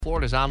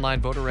Florida's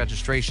online voter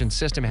registration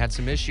system had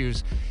some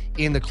issues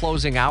in the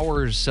closing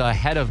hours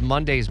ahead of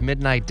Monday's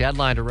midnight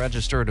deadline to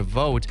register to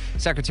vote.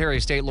 Secretary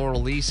of State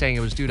Laurel Lee saying it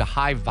was due to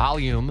high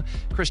volume.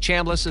 Chris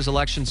Chambliss is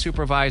election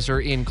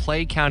supervisor in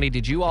Clay County.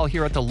 Did you all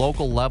hear at the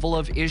local level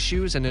of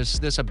issues, and is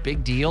this a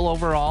big deal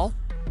overall?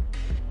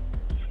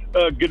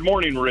 Good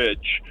morning,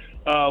 Rich.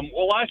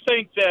 Well, I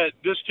think that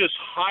this just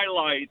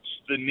highlights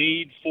the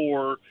need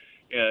for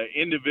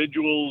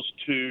individuals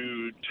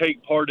to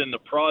take part in the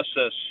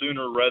process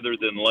sooner rather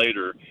than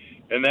later.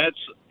 And that's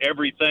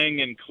everything,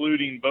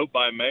 including vote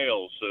by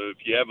mail. So if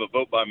you have a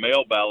vote by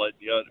mail ballot,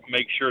 you got to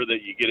make sure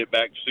that you get it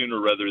back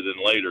sooner rather than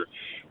later.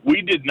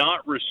 We did not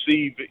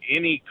receive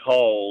any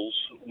calls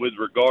with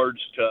regards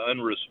to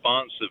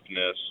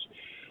unresponsiveness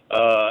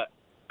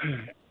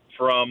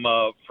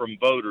from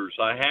voters.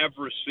 I have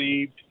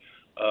received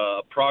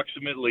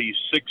approximately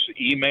 6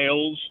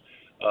 emails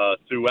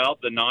throughout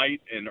the night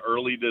and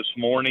early this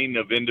morning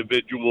of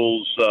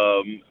individuals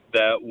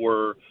that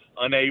were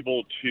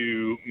unable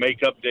to make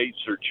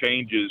updates or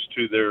changes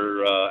to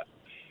their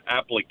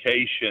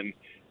application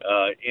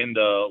in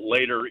the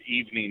later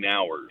evening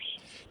hours.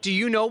 Do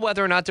you know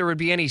whether or not there would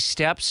be any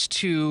steps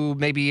to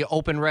maybe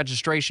open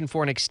registration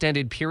for an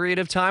extended period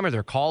of time? Are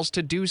there calls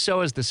to do so?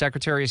 Has the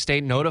Secretary of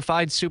State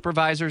notified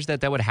supervisors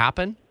that would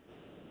happen?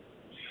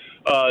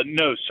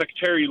 No,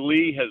 Secretary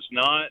Lee has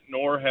not,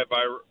 nor have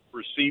I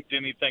received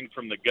anything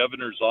from the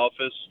governor's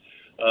office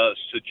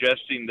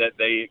suggesting that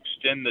they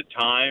extend the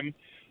time.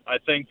 I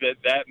think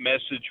that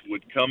message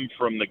would come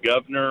from the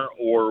governor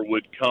or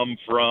would come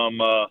from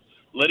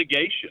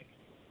litigation.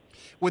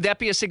 Would that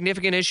be a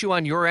significant issue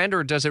on your end,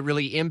 or does it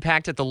really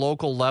impact at the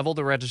local level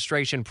the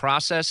registration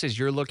process, as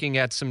you're looking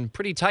at some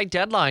pretty tight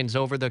deadlines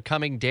over the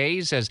coming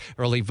days as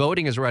early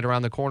voting is right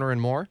around the corner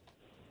and more?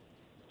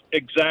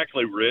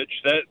 Exactly, Rich.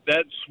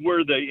 That's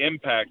where the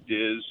impact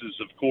is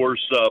of course,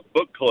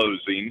 book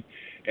closing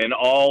and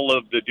all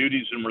of the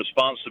duties and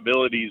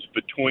responsibilities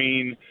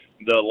between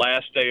the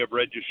last day of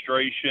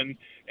registration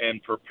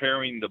and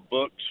preparing the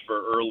books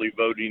for early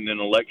voting and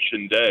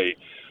election day.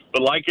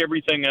 But like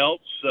everything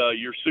else,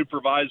 your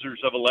supervisors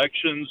of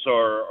elections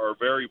are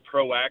very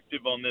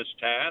proactive on this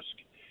task,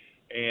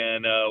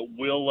 and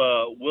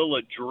will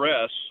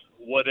address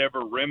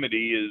whatever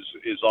remedy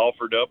is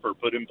offered up or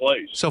put in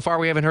place. So far,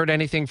 we haven't heard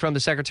anything from the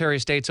Secretary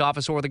of State's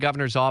office or the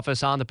governor's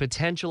office on the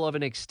potential of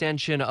an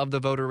extension of the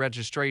voter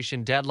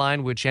registration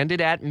deadline, which ended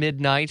at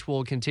midnight.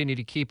 We'll continue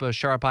to keep a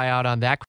sharp eye out on that.